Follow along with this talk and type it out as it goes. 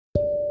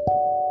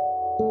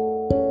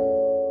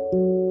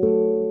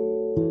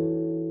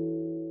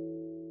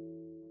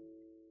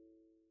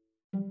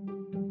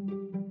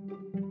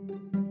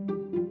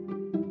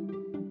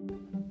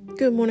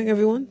Good morning,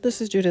 everyone. This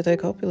is Judith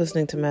Acope. You're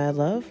listening to Mad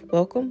Love.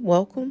 Welcome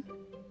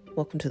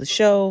to the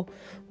show.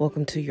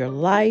 Welcome to your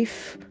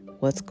life.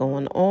 What's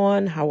going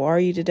on? How are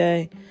you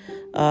today?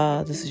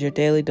 This is your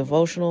daily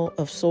devotional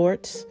of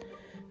sorts.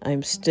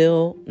 I'm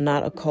still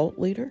not a cult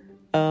leader.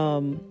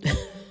 I'm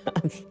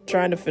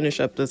trying to finish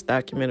up this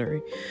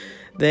documentary.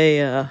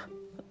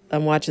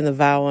 I'm watching The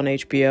Vow on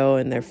HBO,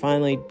 and they're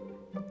finally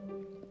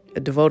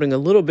devoting a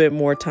little bit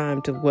more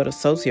time to what a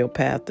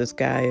sociopath this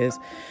guy is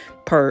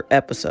per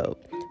episode.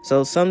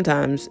 So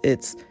sometimes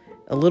it's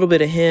a little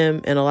bit of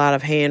him and a lot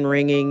of hand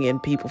wringing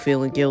and people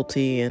feeling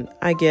guilty. And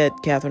I get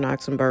Catherine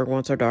Oxenberg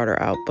wants her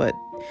daughter out, but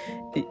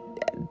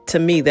to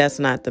me, that's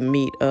not the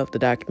meat of the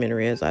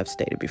documentary, as I've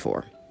stated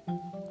before.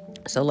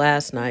 So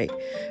last night,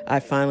 I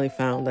finally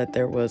found that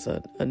there was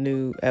a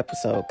new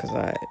episode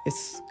because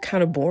it's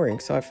kind of boring,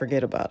 so I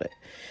forget about it.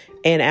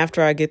 And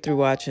after I get through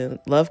watching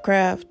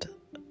Lovecraft,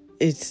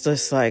 it's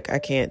just like I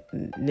can't.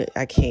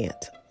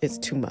 It's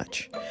too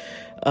much.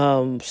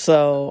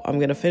 So I'm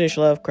going to finish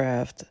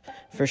Lovecraft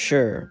for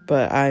sure,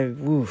 but I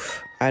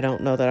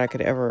don't know that I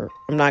could ever,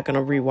 I'm not going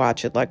to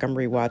rewatch it like I'm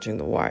rewatching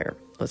The Wire.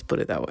 Let's put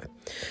it that way.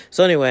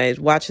 So anyways,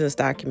 watching this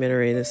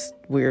documentary, this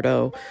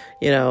weirdo,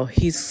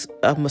 he's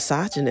a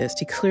misogynist.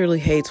 He clearly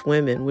hates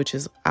women, which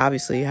is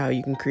obviously how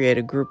you can create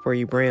a group where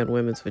you brand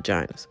women's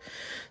vaginas.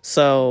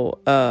 So,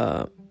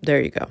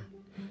 there you go.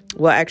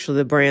 Well, actually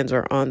the brands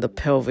are on the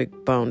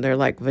pelvic bone. They're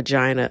like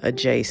vagina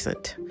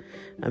adjacent.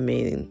 I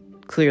mean,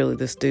 clearly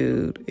this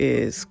dude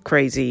is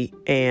crazy,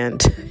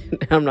 and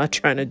I'm not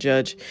trying to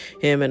judge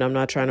him, and I'm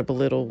not trying to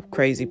belittle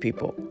crazy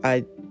people.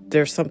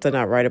 There's something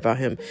not right about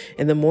him.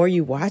 And the more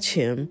you watch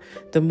him,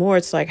 the more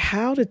it's like,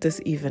 how did this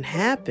even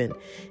happen?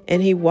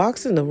 And he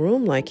walks in the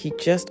room like he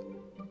just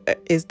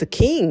is the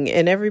king,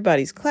 and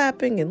everybody's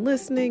clapping and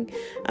listening.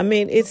 I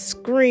mean, it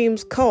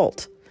screams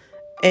cult.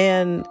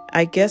 And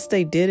I guess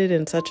they did it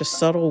in such a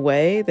subtle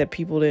way that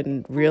people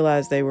didn't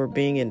realize they were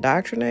being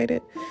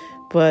indoctrinated.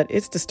 But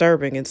it's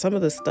disturbing. And some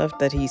of the stuff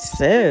that he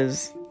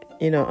says,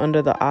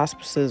 under the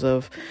auspices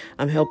of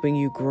I'm helping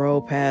you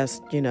grow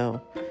past,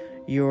 your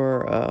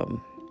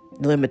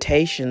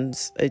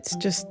limitations. It's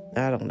just,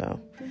 I don't know.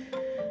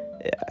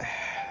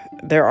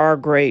 There are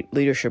great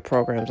leadership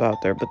programs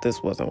out there, but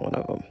this wasn't one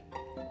of them.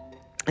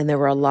 And there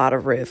were a lot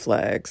of red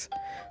flags.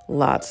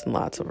 Lots and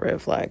lots of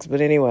red flags.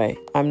 But anyway,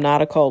 I'm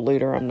not a cult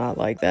leader. I'm not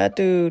like that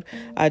dude.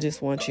 I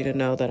just want you to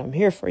know that I'm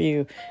here for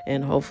you.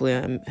 And hopefully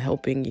I'm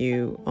helping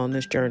you on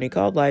this journey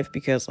called life.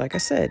 Because like I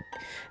said,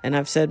 and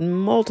I've said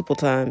multiple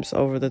times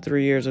over the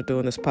 3 years of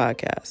doing this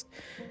podcast,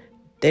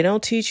 they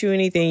don't teach you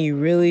anything you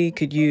really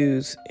could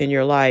use in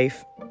your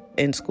life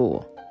in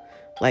school.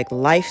 Like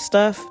life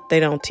stuff, they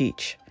don't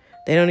teach.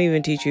 They don't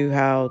even teach you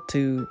how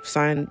to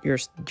sign your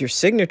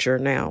signature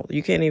now.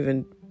 You can't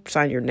even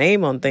sign your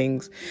name on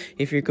things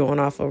if you're going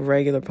off of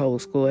regular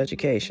public school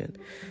education.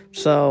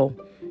 So,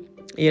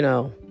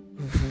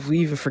 we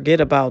even forget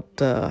about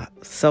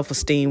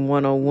self-esteem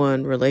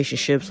 101,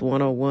 relationships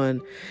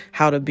 101,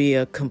 how to be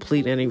a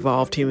complete and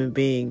evolved human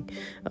being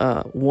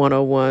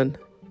 101.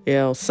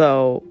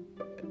 So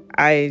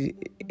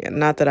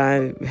not that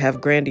I have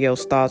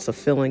grandiose thoughts of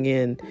filling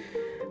in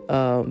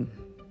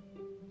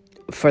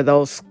for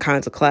those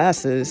kinds of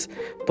classes,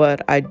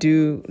 but I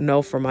do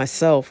know for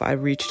myself, I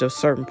reached a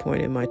certain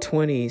point in my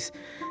 20s,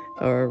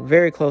 or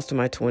very close to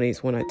my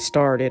 20s when I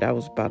started. I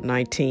was about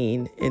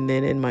 19, and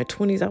then in my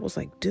 20s, I was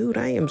like, dude,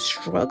 I am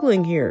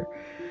struggling here.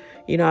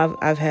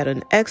 I've had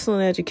an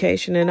excellent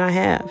education, and I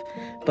have,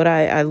 but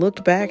I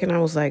looked back and I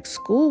was like,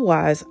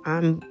 school-wise,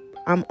 I'm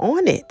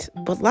on it,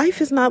 but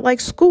life is not like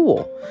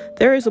school.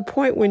 There is a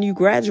point when you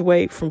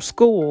graduate from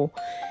school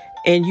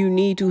and you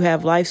need to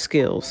have life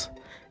skills.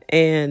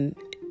 And,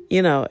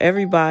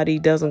 everybody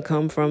doesn't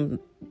come from,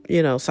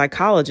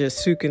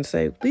 psychologists who can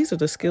say, these are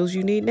the skills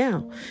you need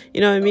now.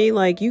 You know what I mean?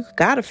 Like, you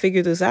got to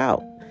figure this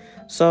out.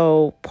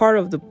 So part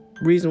of the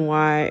reason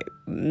why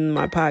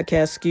my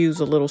podcast skews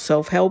a little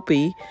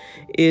self-helpy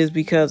is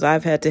because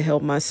I've had to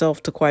help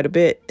myself to quite a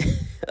bit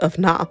of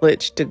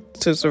knowledge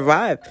to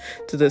survive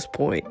to this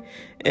point.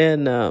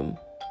 And,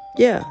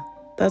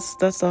 That's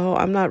the whole,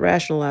 I'm not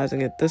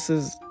rationalizing it. This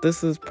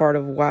is part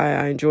of why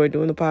I enjoy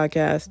doing the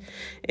podcast,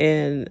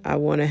 and I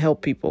want to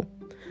help people,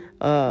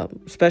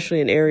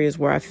 especially in areas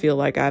where I feel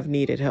like I've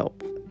needed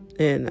help.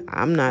 And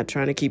I'm not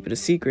trying to keep it a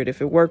secret.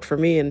 If it worked for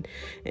me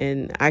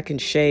and I can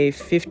shave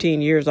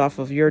 15 years off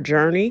of your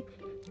journey,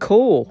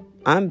 cool.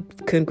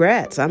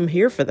 Congrats. I'm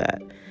here for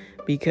that,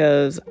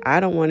 because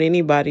I don't want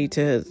anybody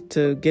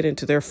to get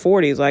into their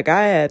 40s like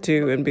I had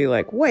to and be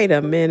like, wait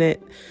a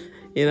minute,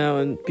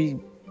 and be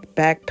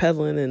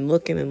backpedaling and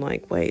looking and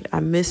like, wait, I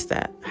missed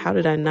that. How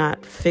did I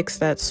not fix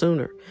that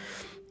sooner?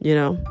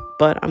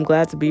 But I'm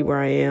glad to be where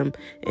I am,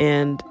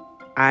 and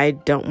I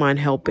don't mind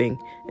helping.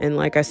 And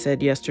like I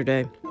said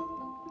yesterday,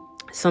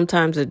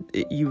 sometimes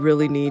you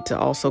really need to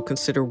also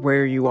consider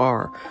where you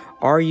are.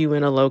 Are you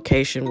in a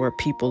location where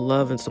people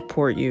love and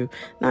support you,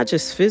 not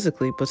just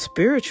physically, but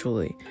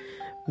spiritually,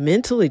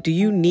 mentally? Do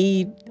you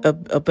need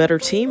a better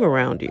team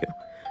around you?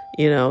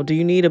 Do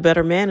you need a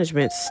better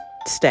management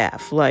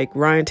staff. Like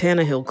Ryan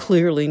Tannehill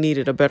clearly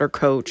needed a better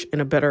coach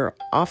and a better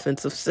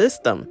offensive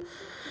system.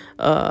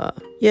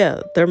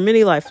 Yeah, there are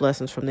many life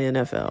lessons from the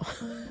NFL.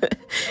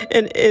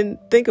 and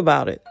think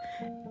about it.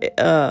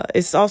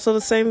 It's also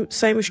the same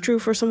is true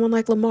for someone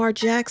like Lamar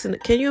Jackson.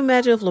 Can you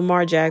imagine if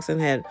Lamar Jackson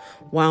had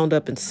wound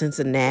up in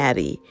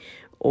Cincinnati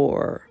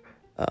or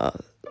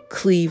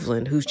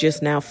Cleveland, who's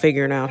just now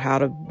figuring out how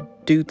to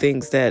do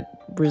things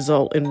that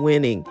result in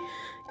winning?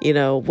 You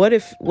know, what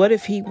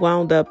if he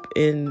wound up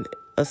in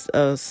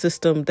a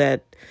system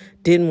that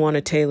didn't want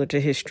to tailor to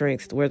his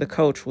strengths, where the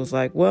coach was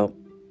like, well,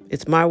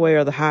 it's my way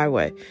or the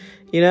highway,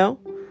 you know?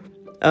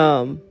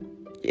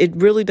 It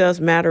really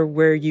does matter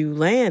where you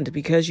land,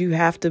 because you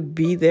have to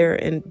be there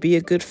and be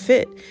a good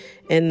fit.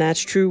 And that's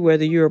true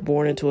whether you're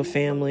born into a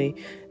family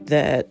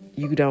that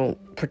you don't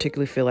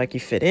particularly feel like you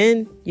fit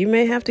in. You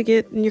may have to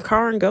get in your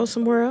car and go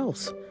somewhere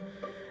else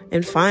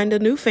and find a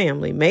new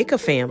family, make a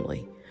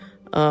family.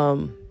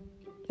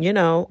 You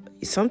know,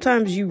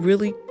 sometimes you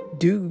really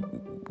do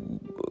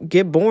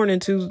get born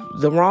into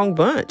the wrong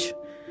bunch.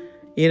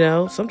 You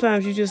know,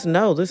 sometimes you just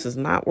know this is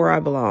not where I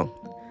belong,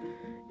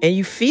 and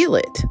you feel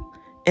it.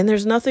 And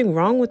there's nothing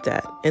wrong with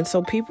that. And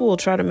so people will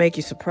try to make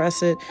you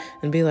suppress it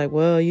and be like,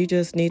 well, you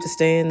just need to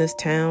stay in this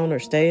town or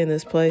stay in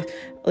this place.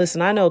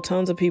 Listen, I know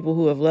tons of people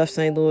who have left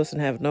St. Louis and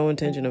have no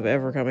intention of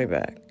ever coming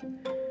back.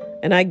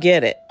 And I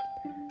get it.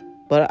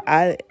 But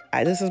I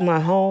this is my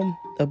home.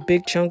 A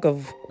big chunk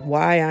of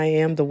why I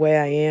am the way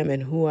I am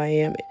and who I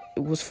am,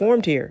 it was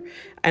formed here.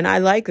 And I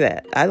like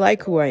that. I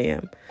like who I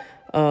am.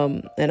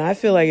 And I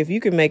feel like if you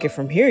can make it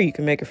from here, you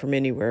can make it from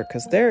anywhere,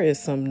 because there is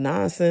some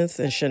nonsense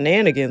and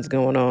shenanigans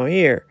going on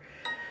here.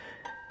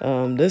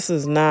 This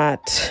is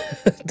not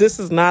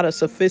a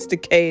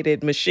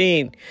sophisticated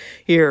machine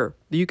here.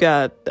 You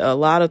got a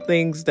lot of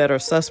things that are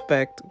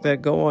suspect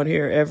that go on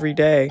here every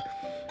day.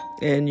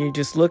 And you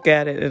just look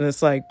at it and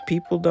it's like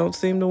people don't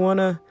seem to want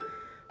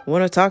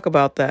to talk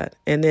about that.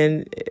 And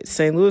then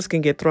St. Louis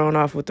can get thrown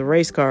off with the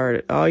race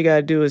card. All you got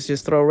to do is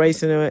just throw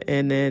race into it,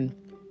 and then,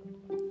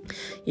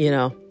 you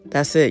know,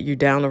 that's it. You're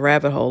down the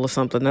rabbit hole of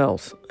something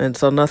else. And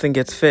so nothing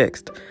gets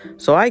fixed.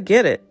 So I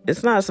get it.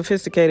 It's not a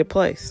sophisticated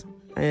place.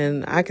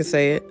 And I can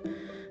say it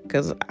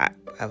because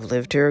I've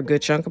lived here a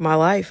good chunk of my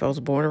life. I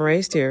was born and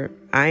raised here.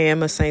 I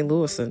am a St.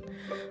 Louisan.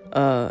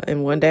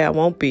 And one day I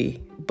won't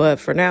be. But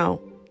for now,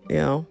 you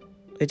know,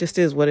 it just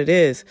is what it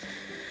is.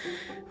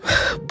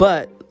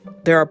 But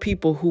there are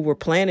people who were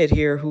planted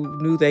here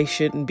who knew they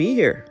shouldn't be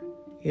here.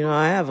 You know,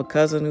 I have a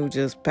cousin who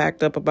just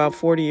packed up about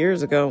 40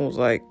 years ago and was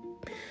like,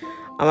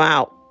 I'm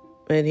out.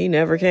 And he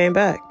never came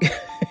back.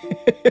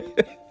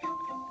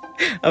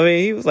 I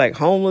mean, he was like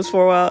homeless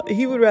for a while.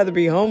 He would rather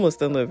be homeless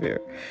than live here.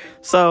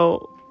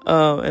 So,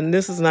 and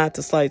this is not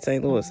to slight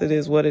St. Louis. It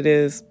is what it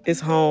is.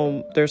 It's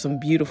home. There's some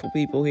beautiful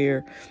people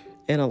here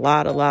and a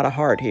lot of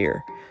heart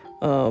here.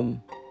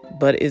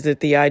 But is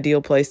it the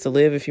ideal place to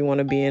live if you want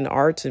to be in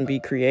arts and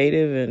be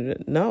creative?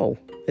 And no,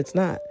 it's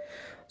not.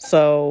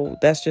 So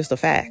that's just a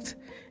fact.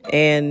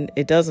 And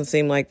it doesn't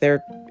seem like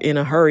they're in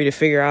a hurry to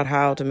figure out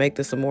how to make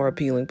this a more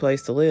appealing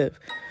place to live.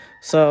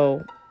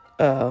 So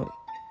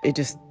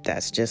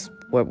that's just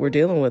what we're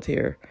dealing with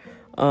here.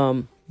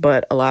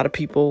 But a lot of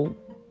people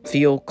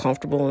feel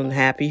comfortable and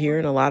happy here,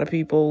 and a lot of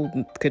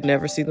people could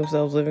never see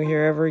themselves living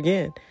here ever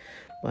again.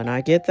 And I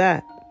get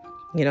that.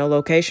 You know,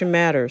 location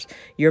matters.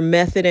 Your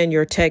method and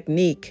your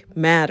technique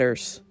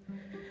matters.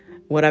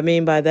 What I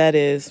mean by that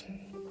is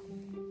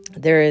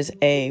there is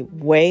a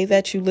way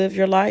that you live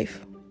your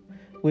life,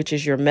 which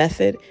is your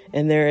method,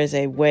 and there is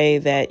a way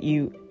that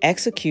you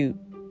execute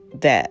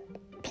that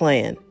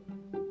plan,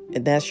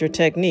 and that's your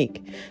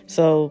technique.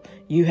 So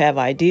you have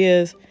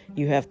ideas,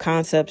 you have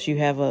concepts, you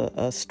have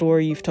a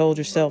story you've told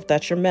yourself.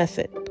 That's your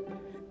method.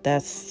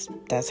 This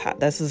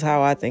is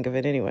how I think of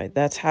it anyway.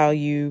 That's how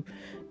you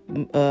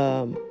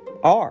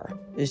are.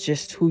 It's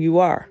just who you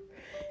are.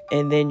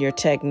 And then your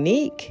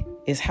technique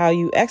is how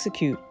you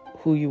execute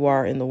who you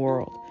are in the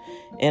world.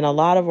 And a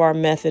lot of our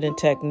method and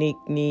technique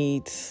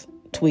needs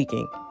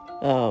tweaking.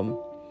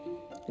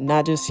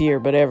 Not just here,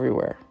 but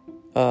everywhere.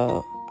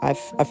 I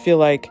feel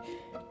like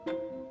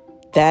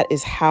that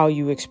is how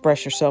you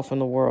express yourself in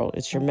the world.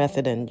 It's your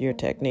method and your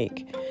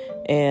technique.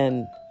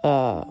 And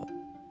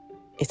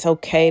it's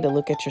okay to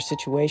look at your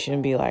situation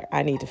and be like,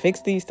 I need to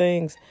fix these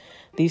things.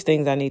 These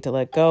things I need to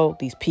let go.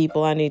 These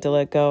people I need to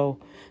let go.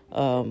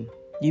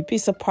 You'd be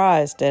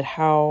surprised at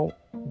how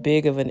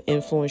big of an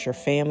influence your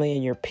family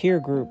and your peer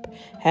group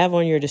have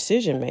on your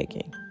decision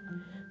making.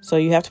 So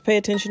you have to pay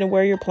attention to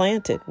where you're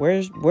planted.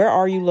 Where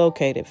are you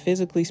located?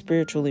 Physically,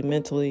 spiritually,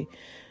 mentally.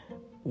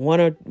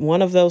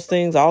 One of those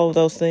things, all of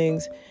those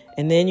things.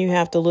 And then you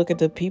have to look at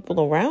the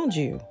people around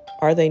you.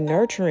 Are they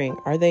nurturing?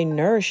 Are they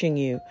nourishing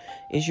you?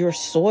 Is your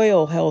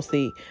soil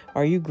healthy?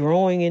 Are you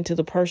growing into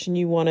the person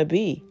you want to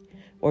be?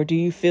 Or do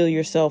you feel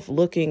yourself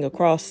looking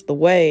across the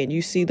way and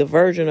you see the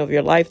version of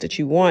your life that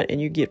you want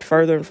and you get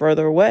further and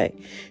further away?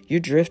 You're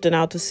drifting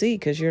out to sea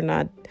because you're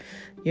not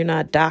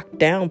docked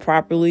down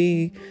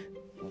properly,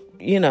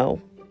 you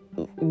know,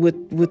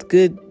 with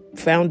good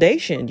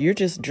foundation. You're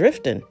just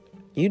drifting.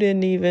 You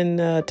didn't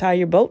even tie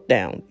your boat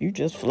down. You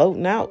just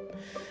floating out.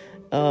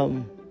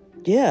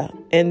 Yeah.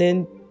 And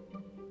then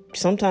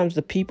sometimes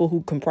the people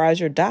who comprise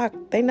your dock,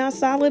 they not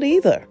solid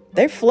either.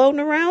 They're floating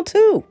around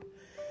too.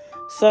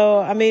 So,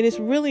 I mean, it's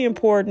really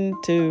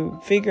important to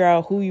figure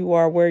out who you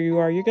are, where you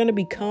are. You're going to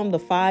become the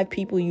 5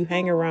 people you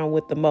hang around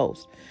with the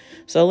most.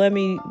 So let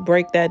me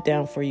break that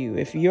down for you.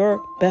 If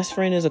your best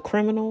friend is a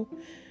criminal,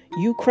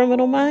 you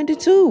criminal minded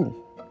too.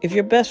 If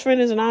your best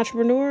friend is an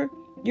entrepreneur,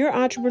 you're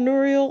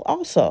entrepreneurial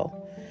also.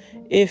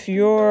 If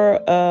your,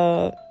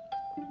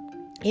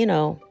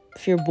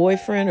 if your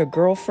boyfriend or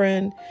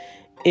girlfriend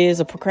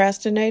is a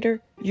procrastinator,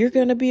 you're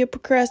going to be a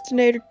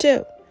procrastinator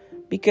too,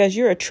 because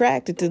you're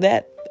attracted to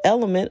that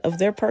element of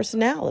their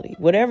personality.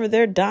 Whatever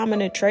their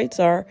dominant traits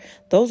are,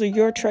 those are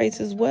your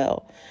traits as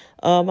well.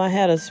 I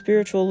had a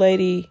spiritual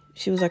lady.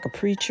 She was like a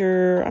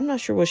preacher. I'm not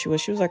sure what she was.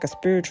 She was like a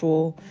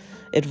spiritual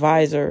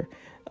advisor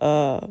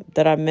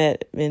that I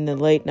met in the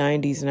late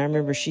 90s. And I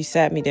remember she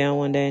sat me down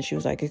one day and she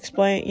was like,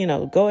 explain,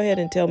 go ahead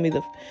and tell me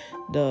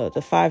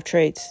the 5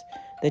 traits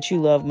that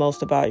you love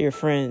most about your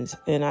friends.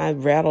 And I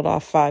rattled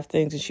off 5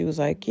 things and she was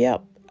like,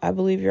 yep, I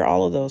believe you're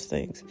all of those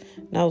things.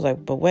 And I was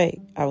like, but wait,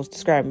 I was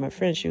describing my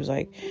friends. She was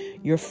like,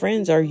 your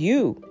friends are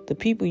you. The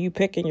people you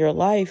pick in your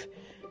life,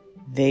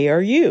 they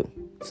are you.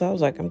 So I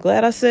was like, I'm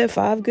glad I said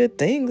 5 good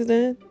things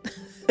then.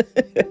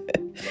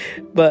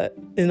 But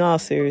in all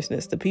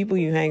seriousness, the people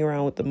you hang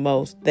around with the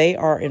most, they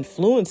are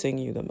influencing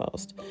you the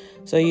most.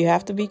 So you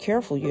have to be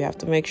careful. You have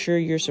to make sure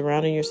you're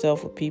surrounding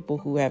yourself with people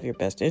who have your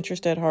best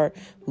interest at heart,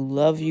 who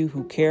love you,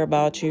 who care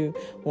about you,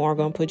 who aren't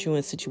going to put you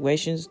in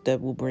situations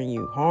that will bring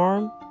you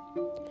harm.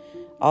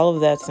 All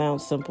of that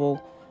sounds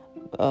simple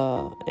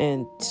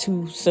and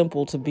too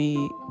simple to be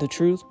the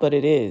truth, but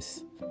it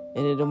is.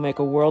 And it'll make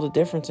a world of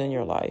difference in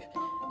your life.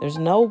 There's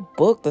no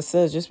book that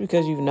says just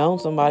because you've known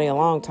somebody a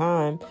long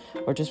time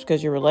or just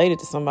because you're related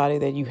to somebody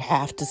that you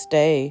have to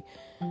stay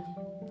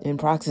in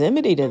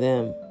proximity to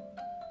them.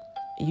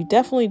 You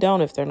definitely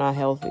don't if they're not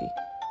healthy.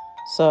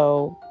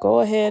 So go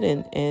ahead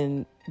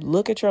and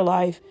look at your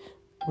life,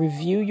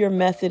 review your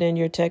method and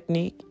your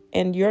technique.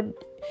 And your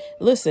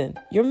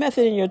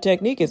method and your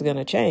technique is going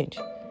to change.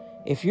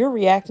 If you're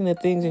reacting to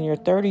things in your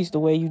 30s the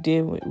way you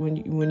did when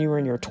you were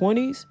in your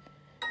 20s,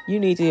 you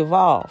need to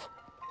evolve.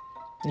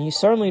 And you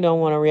certainly don't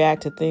want to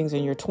react to things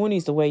in your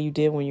 20s the way you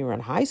did when you were in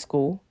high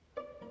school.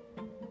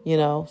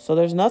 So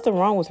there's nothing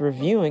wrong with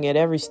reviewing at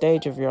every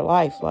stage of your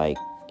life. Like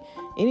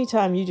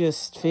anytime you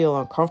just feel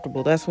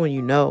uncomfortable, that's when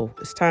you know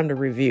it's time to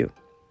review.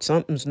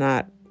 Something's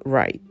not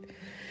right.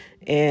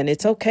 And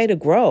it's okay to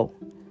grow,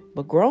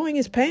 but growing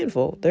is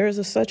painful. There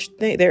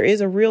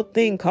is a real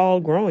thing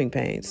called growing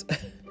pains.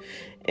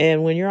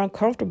 And when you're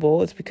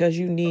uncomfortable, it's because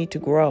you need to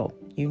grow.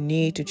 You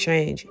need to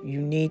change. You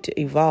need to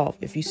evolve.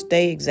 If you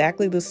stay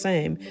exactly the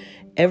same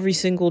every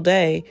single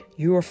day,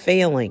 you are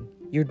failing.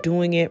 You're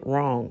doing it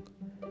wrong.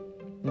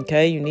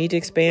 Okay? You need to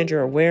expand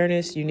your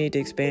awareness. You need to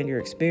expand your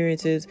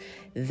experiences.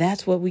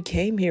 That's what we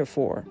came here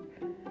for.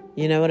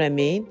 You know what I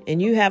mean?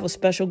 And you have a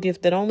special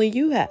gift that only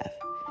you have.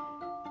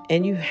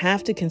 And you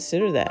have to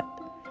consider that.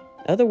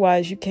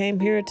 Otherwise, you came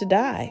here to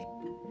die.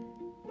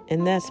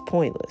 And that's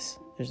pointless.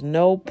 There's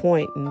no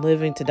point in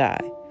living to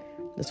die.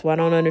 That's why I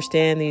don't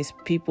understand these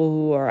people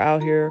who are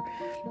out here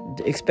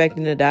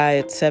expecting to die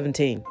at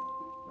 17.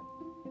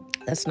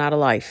 That's not a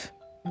life.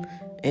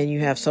 And you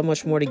have so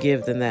much more to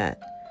give than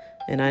that.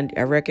 And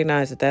I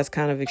recognize that that's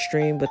kind of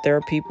extreme, but there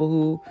are people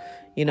who,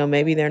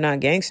 maybe they're not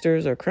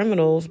gangsters or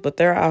criminals, but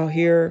they're out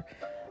here,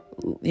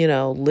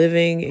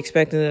 living,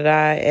 expecting to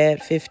die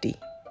at 50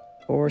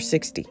 or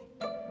 60.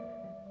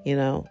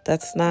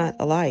 That's not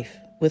a life.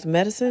 With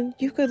medicine,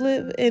 you could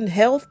live, in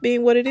health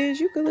being what it is,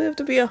 you could live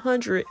to be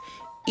 100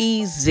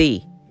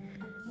 easy.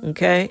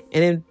 Okay?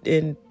 And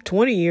in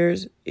 20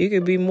 years, it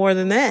could be more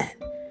than that.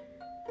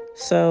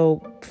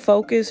 So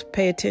focus,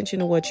 pay attention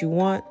to what you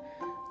want,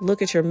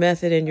 look at your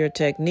method and your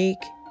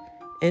technique,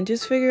 and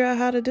just figure out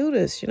how to do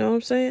this. You know what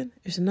I'm saying?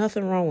 There's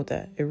nothing wrong with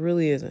that. It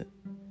really isn't.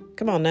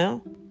 Come on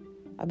now.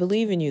 I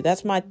believe in you.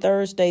 That's my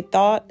Thursday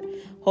thought.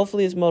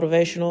 Hopefully it's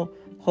motivational.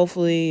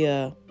 Hopefully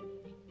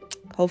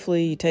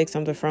you take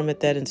something from it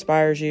that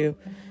inspires you.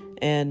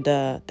 And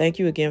thank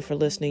you again for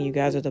listening. You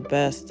guys are the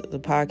best. The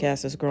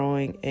podcast is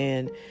growing,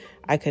 and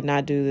I could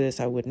not do this.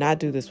 I would not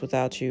do this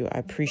without you. I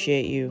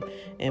appreciate you.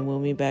 And we'll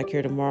meet back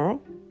here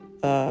tomorrow.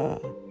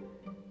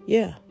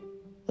 Yeah,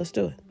 let's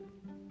do it.